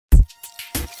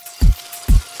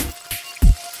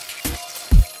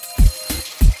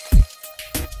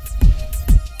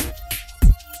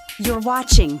You're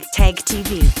watching Tag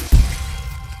TV.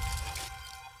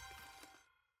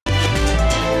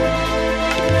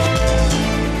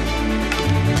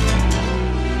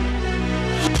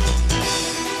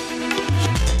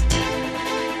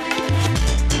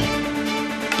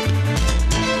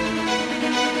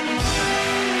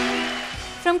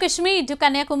 From Kashmir to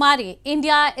Kanyakumari,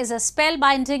 India is a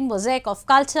spellbinding mosaic of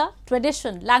culture,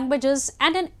 tradition, languages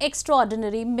and an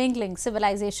extraordinary mingling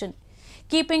civilization.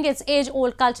 Keeping its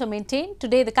age-old culture maintained,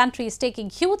 today the country is taking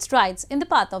huge strides in the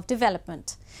path of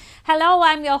development. Hello,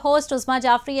 I'm your host Uzma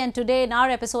Jafri, and today in our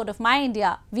episode of My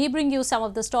India, we bring you some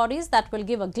of the stories that will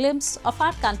give a glimpse of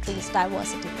our country's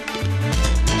diversity.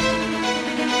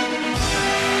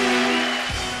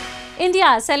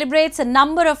 India celebrates a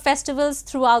number of festivals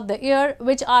throughout the year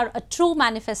which are a true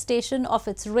manifestation of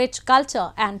its rich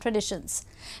culture and traditions.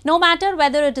 No matter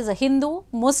whether it is a Hindu,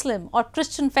 Muslim or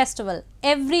Christian festival,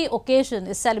 every occasion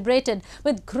is celebrated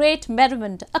with great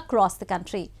merriment across the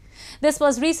country. This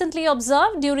was recently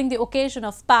observed during the occasion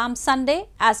of Palm Sunday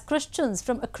as Christians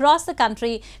from across the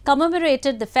country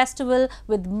commemorated the festival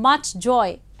with much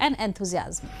joy and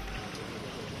enthusiasm.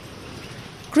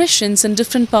 Christians in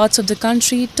different parts of the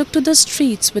country took to the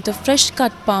streets with the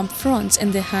fresh-cut palm fronds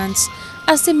in their hands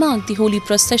as they marked the holy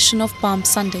procession of Palm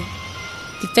Sunday,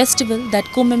 the festival that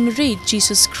commemorates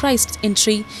Jesus Christ's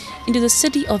entry into the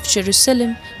city of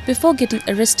Jerusalem before getting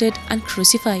arrested and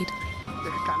crucified.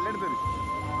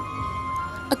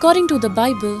 According to the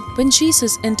Bible, when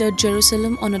Jesus entered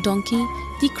Jerusalem on a donkey,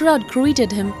 the crowd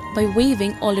greeted him by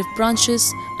waving olive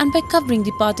branches and by covering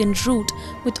the path en route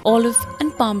with olive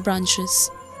and palm branches.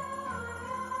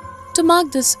 To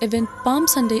mark this event, Palm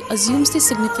Sunday assumes the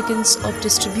significance of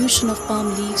distribution of palm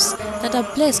leaves that are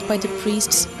blessed by the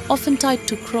priests, often tied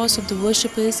to cross of the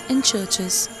worshippers in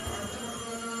churches.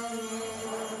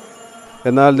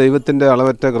 എന്നാൽ ദൈവത്തിൻ്റെ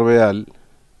അളവറ്റ കൃപയാൽ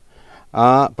ആ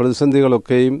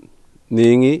പ്രതിസന്ധികളൊക്കെയും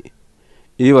നീങ്ങി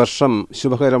ഈ വർഷം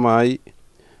ശുഭകരമായി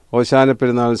ഓശാന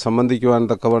പെരുന്നാൾ സംബന്ധിക്കുവാൻ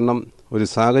തക്കവണ്ണം ഒരു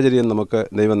സാഹചര്യം നമുക്ക്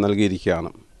ദൈവം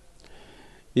നൽകിയിരിക്കുകയാണ്.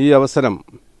 ഈ അവസരം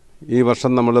ഈ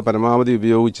വർഷം നമ്മൾ പരമാവധി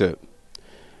ഉപയോഗിച്ച്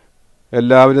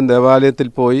എല്ലാവരും ദേവാലയത്തിൽ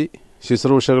പോയി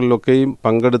ശുശ്രൂഷകളിലൊക്കെയും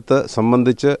പങ്കെടുത്ത്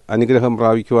സംബന്ധിച്ച് അനുഗ്രഹം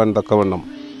പ്രാപിക്കുവാൻ തക്കവണ്ണം.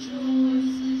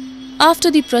 After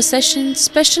the procession,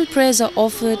 special prayers are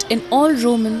offered in all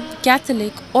Roman,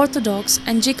 Catholic, Orthodox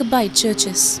and Jacobite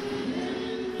churches.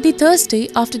 The Thursday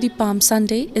after the Palm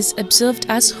Sunday is observed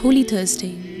as Holy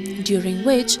Thursday, during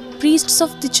which priests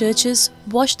of the churches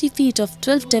wash the feet of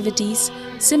 12 devotees,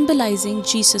 symbolizing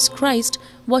Jesus Christ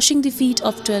washing the feet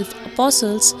of 12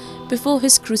 apostles before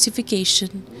his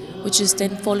crucifixion, which is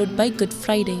then followed by Good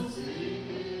Friday.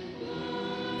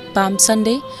 Palm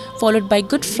Sunday, followed by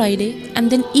Good Friday and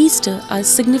then Easter are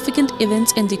significant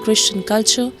events in the Christian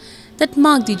culture that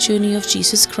mark the journey of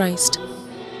Jesus Christ.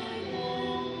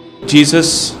 Jesus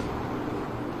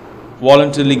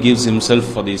voluntarily gives himself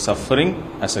for the suffering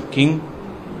as a king.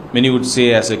 Many would say,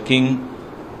 as a king,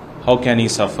 how can he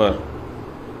suffer?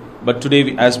 But today,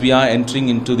 as we are entering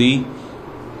into the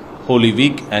Holy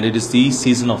Week, and it is the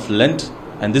season of Lent,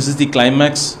 and this is the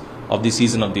climax of the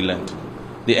season of the Lent.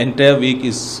 The entire week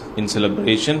is in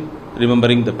celebration,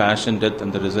 remembering the passion, death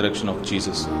and the resurrection of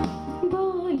Jesus.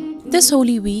 This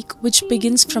Holy Week, which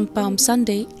begins from Palm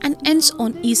Sunday and ends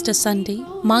on Easter Sunday,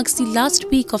 marks the last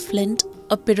week of Lent,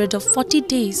 a period of 40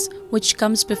 days which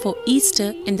comes before Easter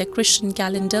in the Christian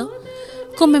calendar,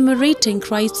 commemorating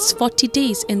Christ's 40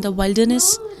 days in the wilderness,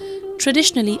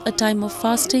 traditionally a time of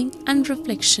fasting and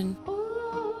reflection.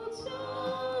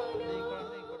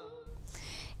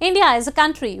 India is a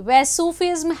country where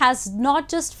Sufism has not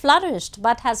just flourished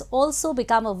but has also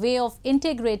become a way of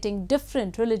integrating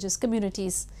different religious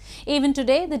communities. Even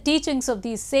today, the teachings of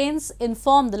these saints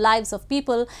inform the lives of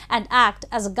people and act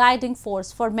as a guiding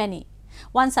force for many.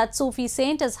 One such Sufi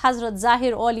saint is Hazrat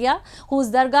Zahir Aulia,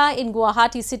 whose dargah in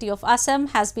Guwahati city of Assam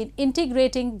has been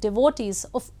integrating devotees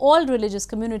of all religious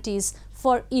communities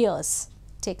for years.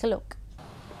 Take a look.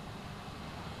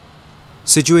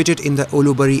 Situated in the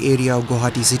Ulubari area of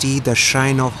Guwahati city, the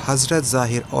shrine of Hazrat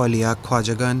Zahir Aulia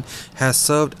Khwajagan has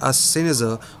served as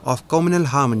symbol of communal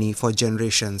harmony for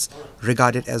generations.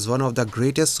 Regarded as one of the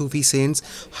greatest Sufi saints,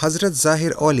 Hazrat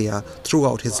Zahir Aulia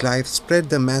throughout his life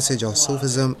spread the message of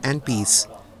Sufism and peace.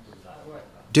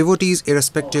 Devotees,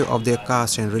 irrespective of their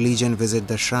caste and religion, visit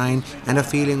the shrine and a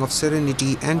feeling of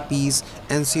serenity and peace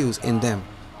ensues in them.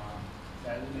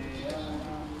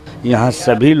 यहाँ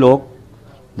सभी लोग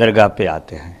दरगाह पे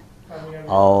आते हैं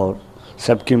और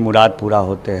सबकी मुराद पूरा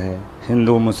होते हैं।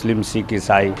 हिंदू, मुस्लिम, सिख,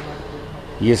 ईसाई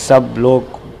ये सब लोग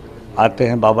आते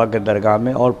हैं बाबा के दरगाह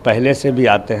में और पहले से भी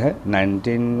आते हैं।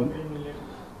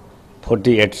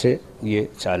 1948 से ये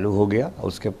चालू हो गया।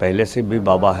 उसके पहले से भी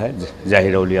बाबा है,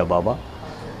 ज़ाहिर औलिया बाबा,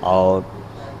 और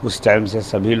उस टाइम से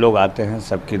सभी लोग आते हैं,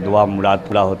 सबकी दुआ मुराद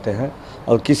पूरा होते हैं।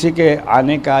 और किसी के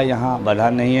आने का यहाँ बाधा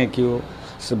नहीं है कि वो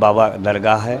बाबा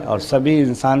दरगाह है, और सभी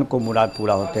इंसान को मुराद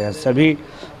पूरा होते हैं। सभी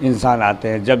इंसान आते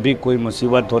हैं, जब भी कोई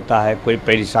मुसीबत होता है, कोई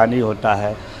परेशानी होता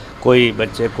है, कोई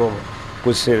बच्चे को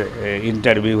कुछ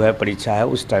इंटरव्यू है, परीक्षा है,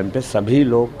 उस टाइम पे सभी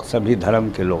लोग, सभी धर्म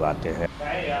के लोग आते हैं।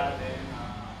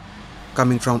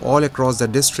 Coming from all across the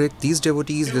district, these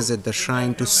devotees visit the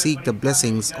shrine to seek the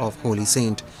blessings of Holy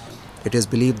Saint. It is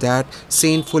believed that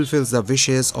Saint fulfills the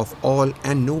wishes of all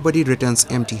and nobody returns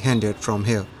empty-handed from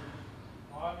here.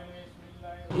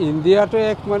 India तो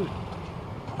एक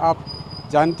आप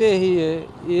जानते ही है,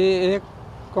 ये एक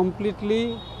completely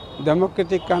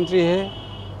democratic country है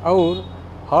और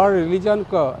हर religion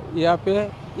का यहाँ पे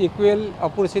इक्वल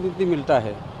अपॉर्चुनिटी मिलता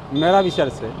है मेरा विचार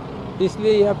से।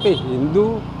 इसलिए यहाँ पे हिंदू,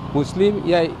 मुस्लिम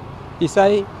या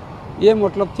ईसाई ये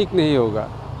मतलब ठीक नहीं होगा।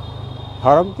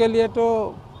 धर्म के लिए तो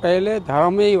पहले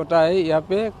धर्म ही होता है, यहाँ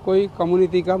पे कोई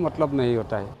कम्युनिटी का मतलब नहीं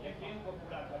होता है।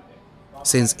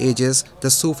 Since ages,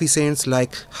 the Sufi saints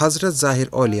like Hazrat Zahir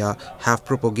Aulia have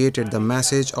propagated the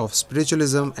message of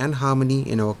spiritualism and harmony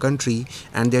in our country,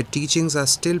 and their teachings are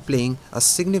still playing a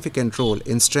significant role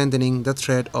in strengthening the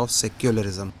thread of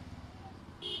secularism.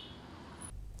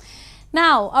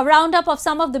 Now, a roundup of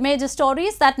some of the major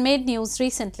stories that made news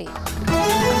recently.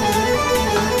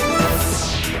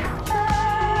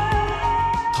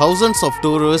 Thousands of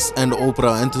tourists and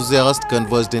opera enthusiasts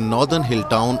converged in northern hill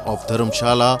town of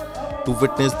Dharamshala to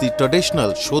witness the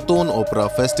traditional Shoton Opera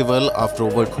Festival after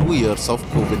over 2 years of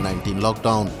COVID-19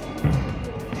 lockdown.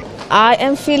 I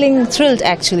am feeling thrilled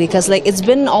actually, because it's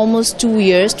been almost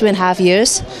 2.5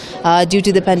 years due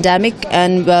to the pandemic,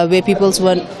 and where people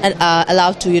weren't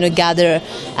allowed to gather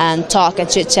and talk and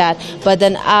chit chat. But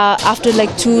then after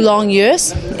 2 long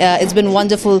years, it's been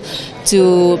wonderful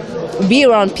to be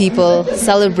around people,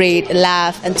 celebrate,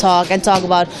 laugh and talk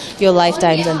about your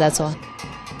lifetimes, and that's all.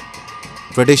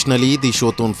 Traditionally, the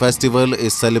Shoton festival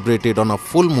is celebrated on a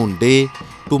full moon day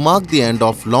to mark the end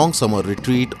of long summer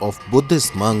retreat of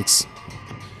Buddhist monks.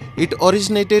 It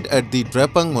originated at the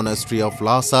Drepung monastery of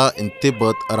Lhasa in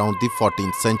Tibet around the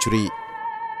 14th century.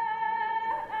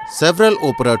 Several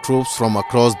opera troupes from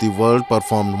across the world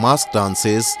performed mask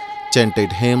dances,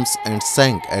 chanted hymns and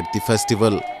sang at the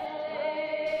festival.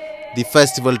 The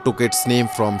festival took its name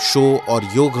from sho or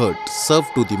yogurt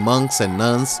served to the monks and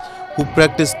nuns who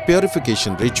practiced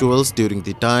purification rituals during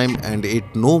the time and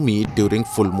ate no meat during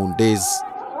full moon days.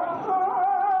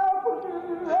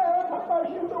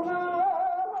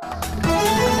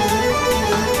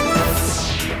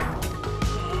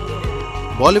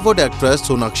 Bollywood actress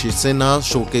Sonakshi Sinha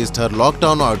showcased her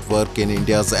lockdown artwork in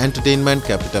India's entertainment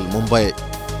capital Mumbai.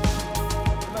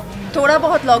 थोड़ा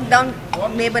बहुत lockdown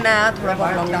में बनाया, थोड़ा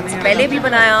बहुत lockdown से पहले भी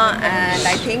बनाया, एंड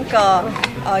आई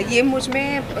थिंक ये मुझ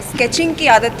में स्केचिंग की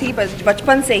आदत थी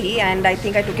बचपन से ही, and I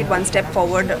think I took it one step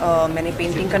forward. मैंने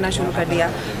पेंटिंग करना शुरू कर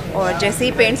दिया, और जैसे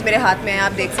ही पेंट्स मेरे हाथ में आए,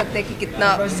 आप देख सकते हैं कि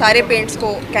कितना सारे पेंट्स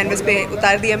को कैनवस पे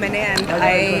उतार दिया मैंने,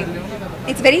 and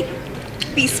it's very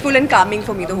peaceful and calming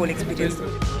for me, the whole experience.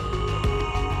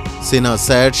 Sinha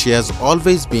said she has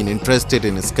always been interested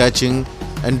in sketching,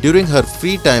 and during her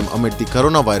free time amid the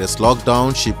coronavirus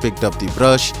lockdown, she picked up the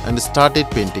brush and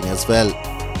started painting as well.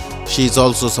 She is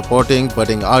also supporting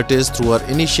budding artists through her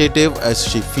initiative, as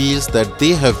she feels that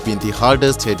they have been the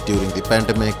hardest hit during the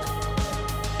pandemic.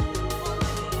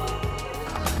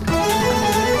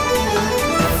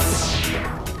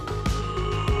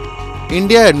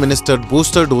 India administered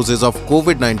booster doses of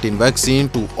COVID-19 vaccine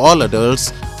to all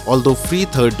adults, although free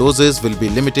third doses will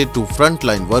be limited to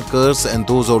frontline workers and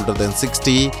those older than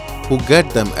 60 who get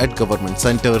them at government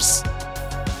centers.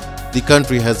 The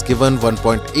country has given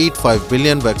 1.85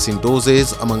 billion vaccine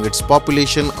doses among its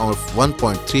population of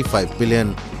 1.35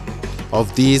 billion.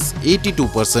 Of these,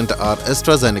 82% are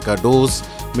AstraZeneca dose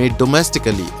made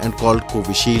domestically and called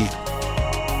Covishield.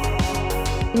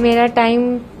 मेरा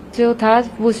time जो था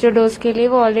booster dose के लिए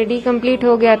वो already complete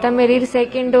हो गया था। मेरी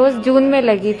सेकेंड डोज जून में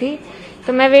लगी थी,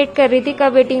 तो मैं वेट कर रही थी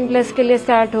कब 18+ के लिए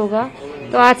स्टार्ट होगा।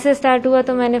 तो आज से स्टार्ट हुआ,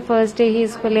 तो मैंने फर्स्ट डे ही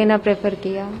इसको लेना प्रेफर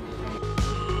किया।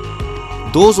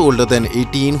 Those older than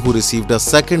 18 who received a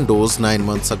second dose 9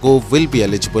 months ago will be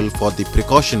eligible for the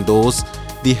precaution dose,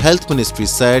 the Health Ministry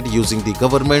said, using the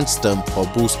government's term for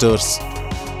boosters.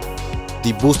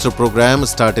 The booster program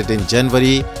started in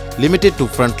January, limited to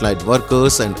frontline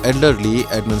workers and elderly,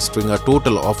 administering a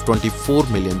total of 24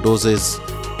 million doses.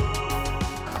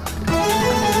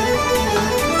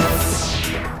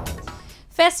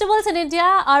 Festivals in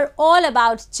India are all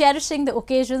about cherishing the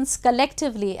occasions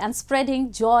collectively and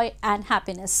spreading joy and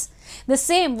happiness. The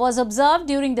same was observed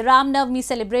during the Ram Navami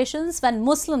celebrations when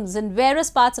Muslims in various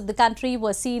parts of the country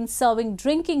were seen serving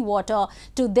drinking water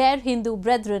to their Hindu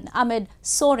brethren amid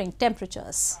soaring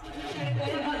temperatures.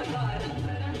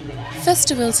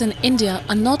 Festivals in India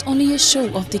are not only a show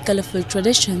of the colourful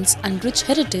traditions and rich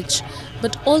heritage,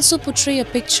 but also portray a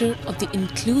picture of the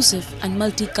inclusive and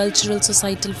multicultural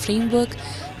societal framework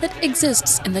that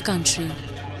exists in the country.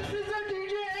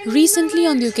 Recently,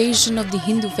 on the occasion of the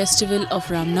Hindu festival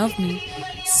of Ram Navami,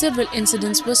 several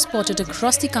incidents were spotted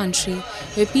across the country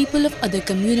where people of other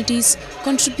communities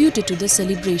contributed to the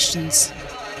celebrations.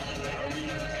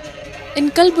 In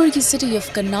Kalburgi city of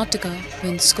Karnataka,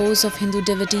 when scores of Hindu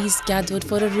devotees gathered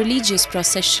for a religious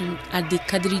procession at the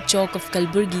Khadri Chowk of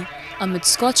Kalburgi amid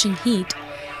scorching heat,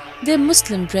 their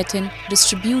Muslim brethren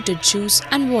distributed juice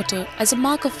and water as a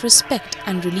mark of respect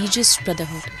and religious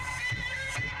brotherhood.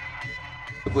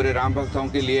 पूरे राम भक्तों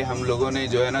के लिए हम लोगों ने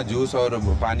जो है ना जूस और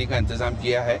पानी का इंतज़ाम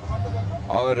किया है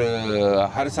और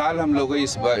हर साल हम लोग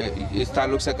इस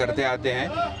ताल्लुक़ से करते आते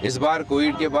हैं। इस बार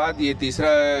कोविड के बाद ये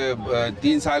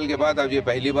 3 साल के बाद अब ये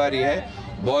पहली बार ही है।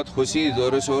 बहुत खुशी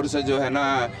ज़ोर शोर से जो है ना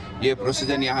ये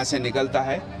प्रोसीजन यहाँ से निकलता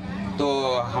है,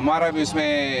 तो हमारा भी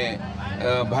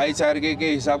इसमें भाईचारे के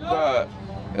हिसाब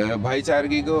का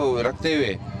भाईचारे को रखते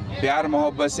हुए प्यार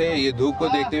मोहब्बत से ये धूप को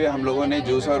देखते हुए हम लोगों ने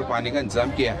जूस और पानी का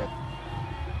इंतज़ाम किया है।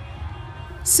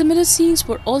 Similar scenes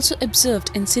were also observed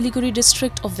in Siliguri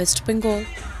district of West Bengal,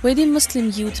 where the Muslim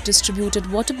youth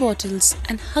distributed water bottles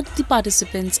and hugged the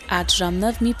participants at Ram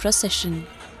Navami procession.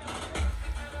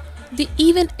 They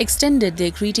even extended their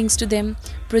greetings to them,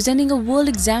 presenting a world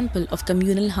example of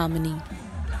communal harmony.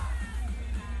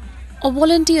 A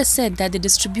volunteer said that they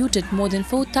distributed more than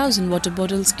 4,000 water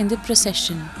bottles in the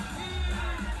procession.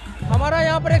 हमारा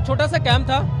यहाँ पर एक छोटा सा camp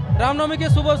था। रामनवमी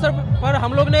के शुभ अवसर पर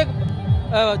हम लोग ने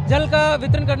जल का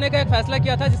वितरण करने का एक फैसला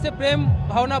किया था, जिससे प्रेम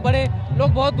भावना बढ़े। लोग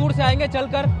बहुत दूर से आएंगे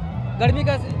चलकर। गर्मी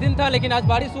का दिन था लेकिन आज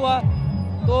बारिश हुआ,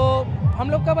 तो हम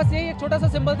लोग का बस यही एक छोटा सा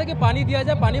सिंबल था कि पानी दिया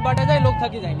जाए, पानी बांटा जाए, लोग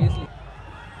थक ही जाएंगे इसलिए।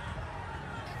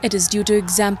 It is due to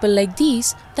examples like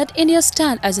these that India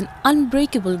stands as an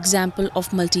unbreakable example of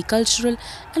multicultural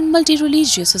and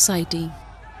multi-religious society.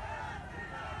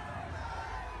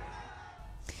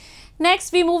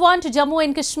 Next, we move on to Jammu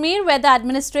and Kashmir, where the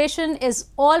administration is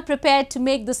all prepared to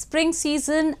make the spring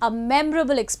season a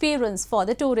memorable experience for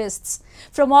the tourists.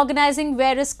 From organizing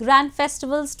various grand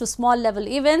festivals to small-level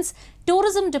events,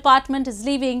 tourism department is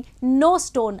leaving no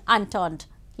stone unturned.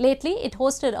 Lately, it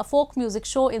hosted a folk music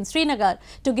show in Srinagar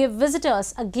to give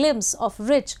visitors a glimpse of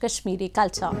rich Kashmiri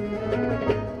culture.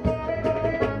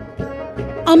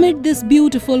 Amid this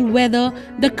beautiful weather,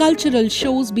 the cultural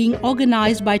shows being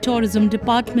organized by Tourism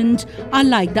Department are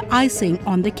like the icing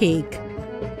on the cake.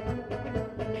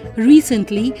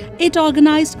 Recently, it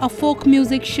organized a folk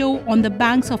music show on the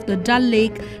banks of the Dal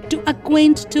Lake to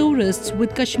acquaint tourists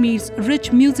with Kashmir's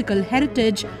rich musical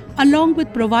heritage, along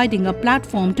with providing a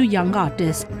platform to young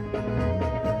artists.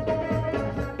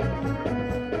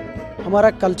 हमारा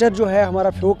culture जो है, हमारा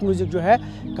folk music जो है,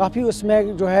 काफ़ी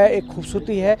उसमें जो है एक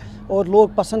खूबसूरती है और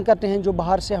लोग पसंद करते हैं। जो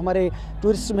बाहर से हमारे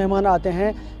टूरिस्ट मेहमान आते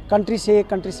हैं, कंट्री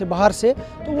से बाहर से,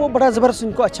 तो वो बड़ा ज़बरदस्त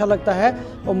उनको अच्छा लगता है।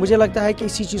 और मुझे लगता है कि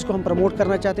इसी चीज़ को हम प्रमोट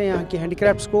करना चाहते हैं, यहाँ के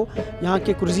हैंडीक्राफ्ट्स को, यहाँ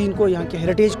के कुजीन को, यहाँ के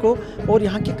हेरिटेज को और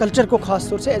यहाँ के कल्चर को ख़ास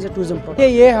तौर से एज ए टूरिज़म प्रोडक्ट।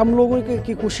 ये हम लोगों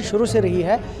की कोशिश शुरू से रही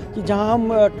है कि जहाँ हम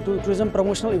टूरिज़म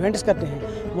प्रमोशनल इवेंट्स करते हैं,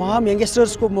 वहाँ हम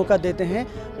यंगस्टर्स को मौका देते हैं।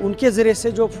 उनके ज़रिए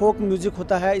से जो फोक म्यूज़िक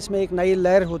होता है, इसमें एक नई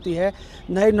लहर होती है,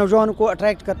 नए नौजवानों को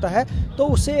अट्रैक्ट करता है, तो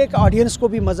उससे एक ऑडियंस को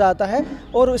भी मज़ा आता है।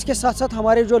 और इसके साथ साथ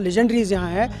हमारे जो लेजेंडरीज़ यहाँ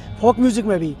हैं फोक म्यूज़िक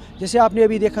में भी, जैसे आपने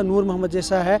अभी देखा नूर मोहम्मद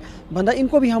जैसा है बंदा,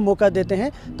 इनको भी हम मौका देते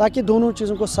हैं ताकि दोनों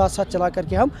चीज़ों को साथ साथ चला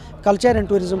करके हम कल्चर एंड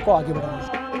टूरिज़्म को आगे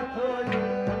बढ़ाएं।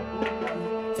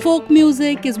 Folk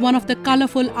music is one of the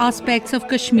colorful aspects of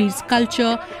Kashmir's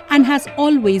culture and has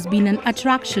always been an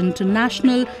attraction to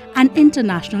national and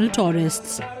international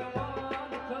tourists.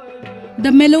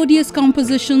 The melodious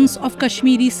compositions of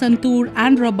Kashmiri santoor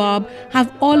and rabab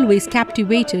have always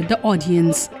captivated the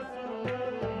audience.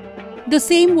 The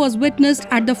same was witnessed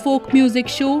at the folk music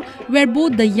show, where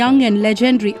both the young and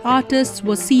legendary artists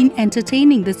were seen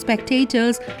entertaining the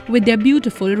spectators with their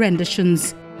beautiful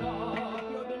renditions.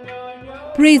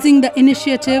 Praising the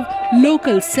initiative,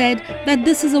 locals said that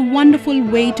this is a wonderful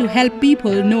way to help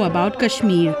people know about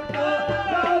Kashmir.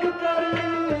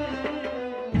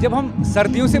 जब हम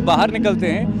सर्दियों से बाहर निकलते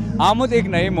हैं, आमद एक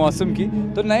नए मौसम की,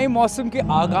 तो नए मौसम के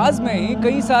आगाज़ में ही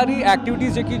कई सारी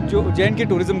एक्टिविटीज़ जो जे.एंड.के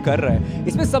टूरिज़्म कर रहा है।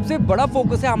 इसमें सबसे बड़ा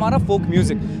फोकस है हमारा फोक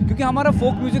म्यूज़िक, क्योंकि हमारा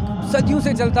फोक म्यूज़िक सदियों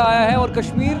से चलता आया है और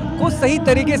कश्मीर को सही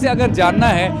तरीके से अगर जानना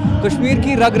है, कश्मीर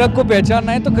की रग रग को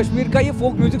पहचानना है, तो कश्मीर का ये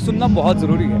फोक म्यूज़िक सुनना बहुत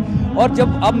ज़रूरी है। और जब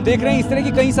हम देख रहे हैं इस तरह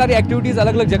की कई सारी एक्टिविटीज़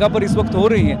अलग अलग जगह पर इस वक्त हो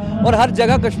रही हैं और हर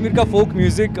जगह कश्मीर का फोक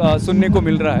म्यूज़िक सुनने को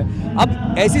मिल रहा है।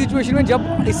 अब ऐसी सिचुएशन में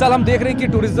जब इस साल हम देख रहे हैं कि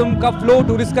टूरिज़्म का फ्लो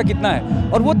टूरिस्ट का कितना है,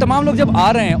 और वो तमाम लोग जब आ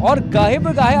रहे हैं और गाहे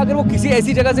बगाहे अगर वो किसी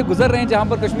ऐसी जगह से गुजर रहे हैं जहाँ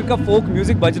पर कश्मीर का फोक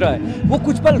म्यूज़िक बज रहा है, वो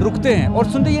कुछ पल रुकते हैं और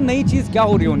सुनते ये नई चीज़ क्या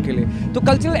हो रही है उनके लिए। तो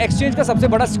कल्चरल एक्सचेंज का सबसे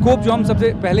बड़ा स्कोप जो हम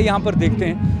सबसे पहले यहाँ पर देखते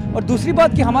हैं। और दूसरी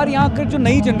बात कि हमारे यहाँ का जो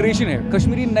नई जनरेशन है,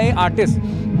 कश्मीरी नए आर्टिस्ट,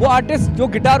 वो आर्टिस्ट जो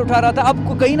गिटार उठा रहा था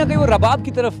अब कहीं ना कहीं वो रबाब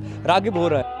की तरफ रागिब हो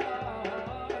रहा है।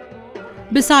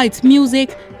 Besides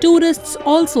music, tourists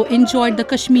also enjoyed the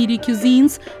Kashmiri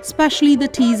cuisines, especially the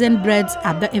teas and breads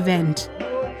at the event.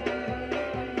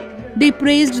 They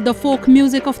praised the folk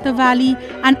music of the valley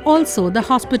and also the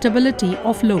hospitality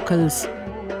of locals.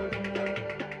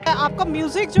 आपका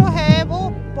म्यूज़िक जो है वो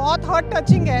बहुत heart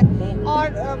touching है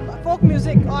और folk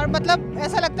music, और मतलब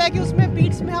ऐसा लगता है कि उसमें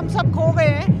बीट्स में हम सब खो गए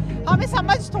हैं। हमें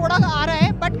समझ थोड़ा आ रहा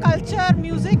है, but culture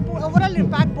music overall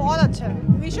impact बहुत अच्छा है।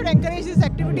 We should encourage this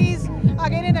activities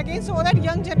again and again so that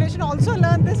young generation also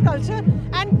learn this culture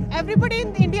and everybody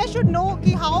in India should know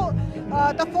कि how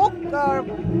the folk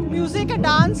music and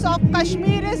dance of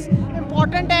Kashmir is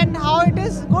important and how it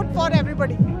is good for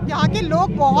everybody. यहाँ के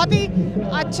लोग बहुत ही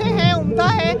अच्छे हैं, उम्दा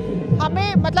है।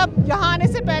 हमें मतलब यहाँ आने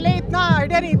से पहले इतना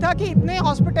आइडिया नहीं था कि इतने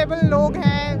हॉस्पिटेबल लोग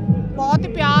हैं, बहुत ही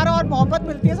प्यार और मोहब्बत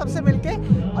मिलती है सबसे मिलके,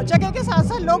 और जगह के साथ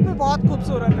साथ लोग भी बहुत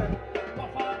खूबसूरत हैं।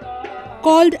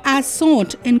 Called as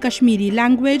Sont in Kashmiri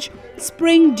language,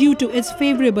 spring, due to its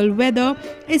favorable weather,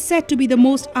 is said to be the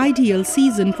most ideal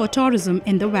season for tourism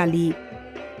in the valley.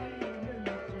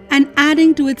 And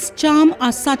adding to its charm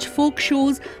are such folk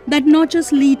shows that not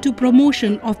just lead to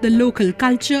promotion of the local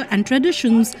culture and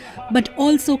traditions, but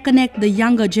also connect the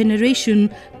younger generation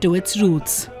to its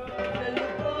roots.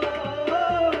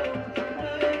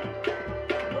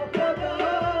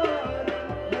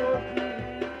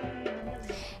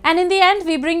 And in the end,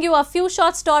 we bring you a few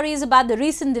short stories about the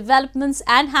recent developments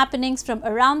and happenings from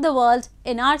around the world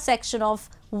in our section of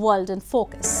World in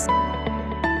Focus.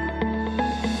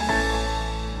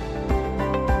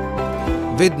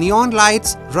 With neon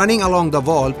lights running along the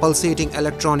wall, pulsating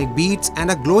electronic beats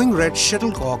and a glowing red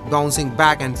shuttlecock bouncing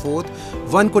back and forth,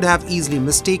 one could have easily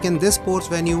mistaken this sports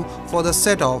venue for the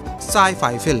set of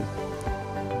sci-fi film.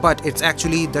 But it's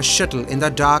actually the Shuttle in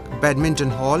the Dark Badminton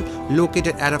Hall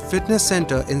located at a fitness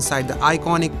center inside the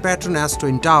iconic Petronas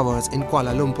Twin Towers in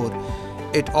Kuala Lumpur.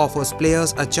 It offers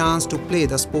players a chance to play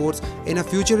the sports in a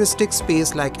futuristic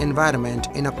space-like environment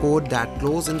in a court that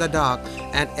glows in the dark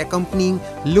and accompanying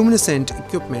luminescent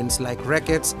equipments like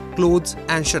rackets, clothes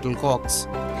and shuttlecocks.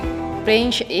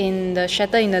 Playing in the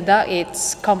Shuttle in the Dark,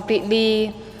 it's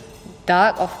completely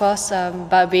dark, of course,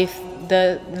 but with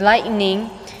the lightning,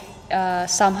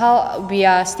 somehow we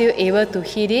are still able to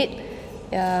hit it,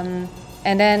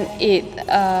 and then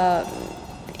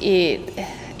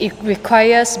it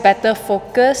requires better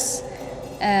focus,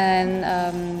 and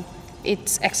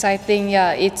it's exciting.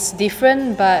 Yeah, it's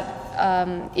different, but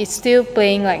it's still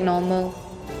playing like normal.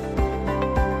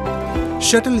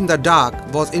 Shuttle in the Dark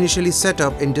was initially set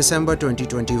up in December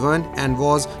 2021 and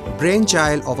was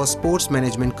brainchild of a sports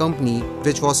management company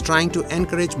which was trying to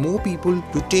encourage more people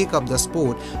to take up the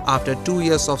sport after 2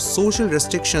 years of social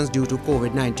restrictions due to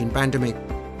COVID-19 pandemic.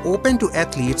 Open to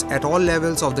athletes at all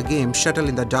levels of the game, Shuttle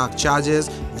in the Dark charges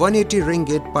 180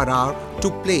 ringgit per hour to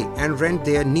play and rent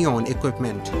their neon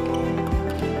equipment.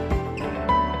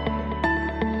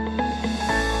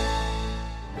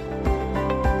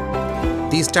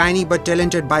 These tiny but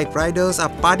talented bike riders are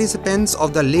participants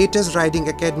of the latest riding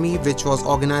academy which was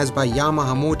organized by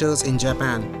Yamaha Motors in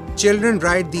Japan. Children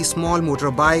ride these small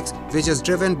motorbikes which is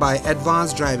driven by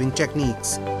advanced driving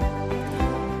techniques.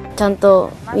 ちゃん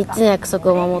と3つの約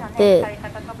束を守って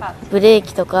ブレー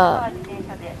キとか、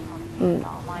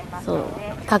そう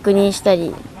確認した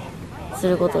りす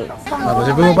ることです。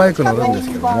自分もバイク乗るんです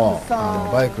けども、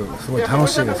バイクすごい楽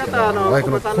しいですけど、バイ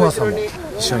クの怖さも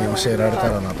一緒に教えられた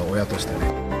らなと親として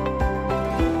ね。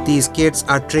These kids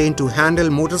are trained to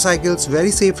handle motorcycles very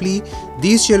safely.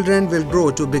 These children will grow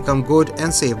to become good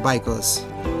and safe bikers.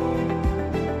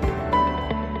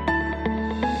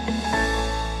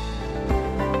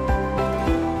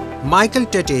 Michael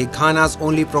Tete, Ghana's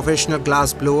only professional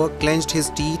glass blower, clenched his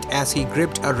teeth as he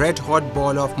gripped a red-hot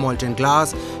ball of molten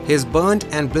glass, his burnt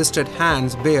and blistered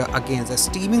hands bare against a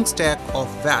steaming stack of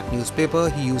wet newspaper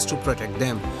he used to protect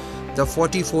them. The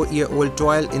 44-year-old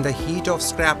toiled in the heat of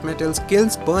scrap metals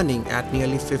kilns burning at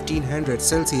nearly 1500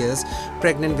 Celsius,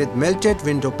 pregnant with melted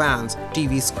window pans,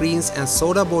 TV screens and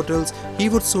soda bottles. He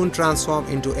would soon transform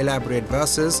into elaborate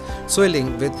vases,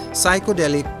 swirling with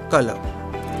psychedelic color.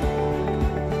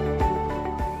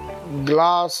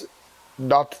 Glass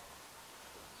that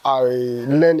I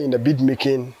learned in the bead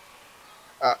making,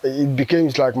 it became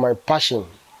like my passion.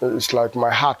 It's like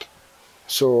my heart.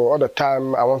 So all the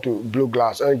time I want to blow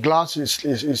glass. And glass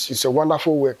is a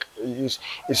wonderful work. You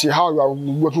see how you are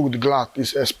working with glass.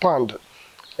 It's expand,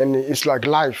 and it's like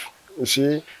life. You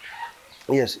see,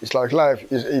 yes, it's like life.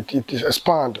 It is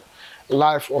expand.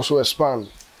 Life also expand.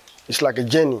 It's like a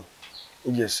journey.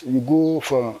 Yes, you go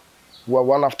from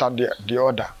one after the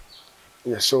other.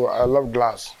 Yes, so I love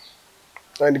glass,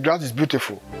 and the glass is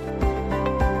beautiful.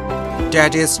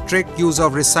 Tate's strict use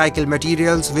of recycled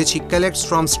materials, which he collects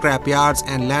from scrapyards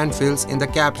and landfills in the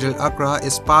capital Accra,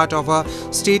 is part of a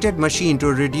stated machine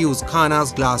to reduce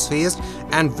Ghana's glass waste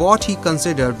and what he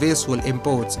considered wasteful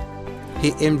imports.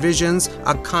 He envisions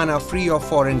a Ghana free of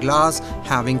foreign glass,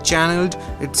 having channeled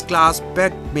its glass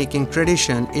bed-making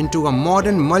tradition into a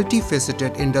modern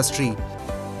multifaceted industry.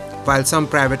 While some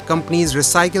private companies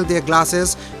recycle their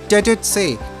glasses, Tete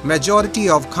say majority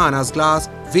of Ghana's glass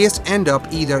waste end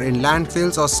up either in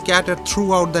landfills or scattered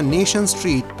throughout the nation's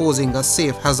street, posing a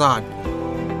safe hazard.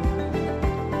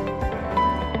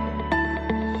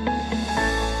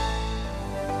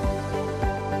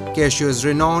 Casio is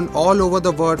renowned all over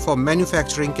the world for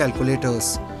manufacturing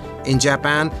calculators. In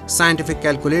Japan, scientific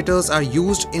calculators are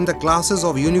used in the classes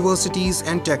of universities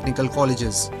and technical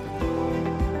colleges.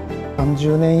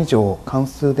 30年以上関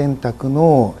数電卓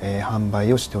の、販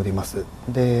売をしております。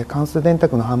で、関数電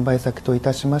卓の販売先とい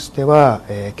たしましては、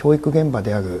教育現場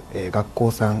である、学校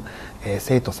さん、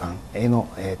生徒さんへの、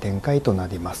展開とな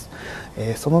ります。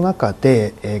その中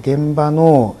で、現場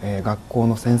の、学校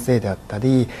の先生であった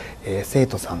り、生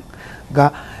徒さん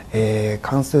が、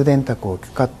関数電卓を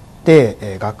使っ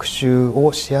て学習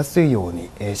をしやすいよう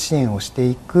に支援をして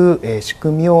いく仕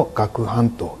組みを学販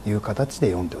という形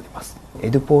で呼んでおります。エ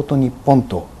ドポート日本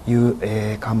という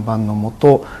看板のも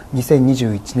と、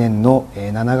2021年の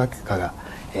7学期から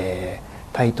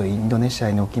タイとインドネシ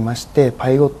アにおきましてパ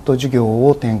イロット授業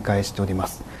を展開しておりま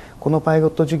す。このパイロッ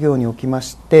ト授業におきま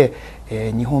して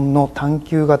日本の探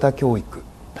究型教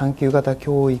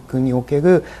育におけ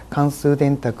る関数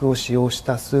電卓を使用し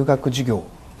た数学授業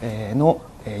の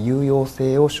有用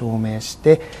性を証明し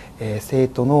て生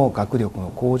徒の学力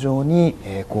の向上に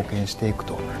貢献していく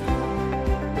と。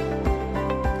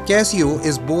Casio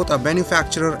is both a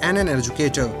manufacturer and an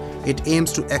educator. It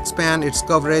aims to expand its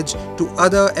coverage to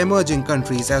other emerging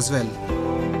countries as well.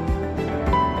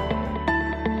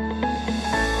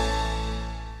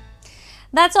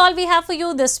 That's all we have for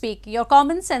you this week. Your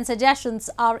comments and suggestions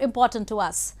are important to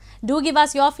us. Do give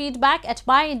us your feedback at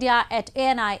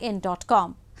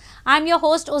myindia@anin.com. I'm your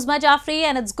host Uzma Jafri,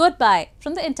 and it's goodbye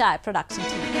from the entire production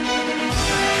team.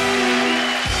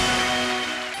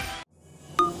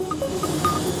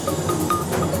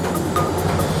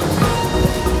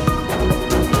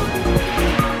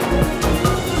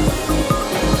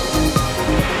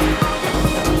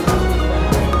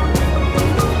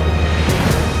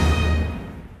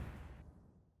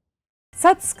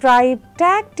 Subscribe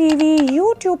TAG TV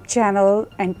YouTube channel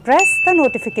and press the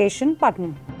notification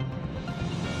button.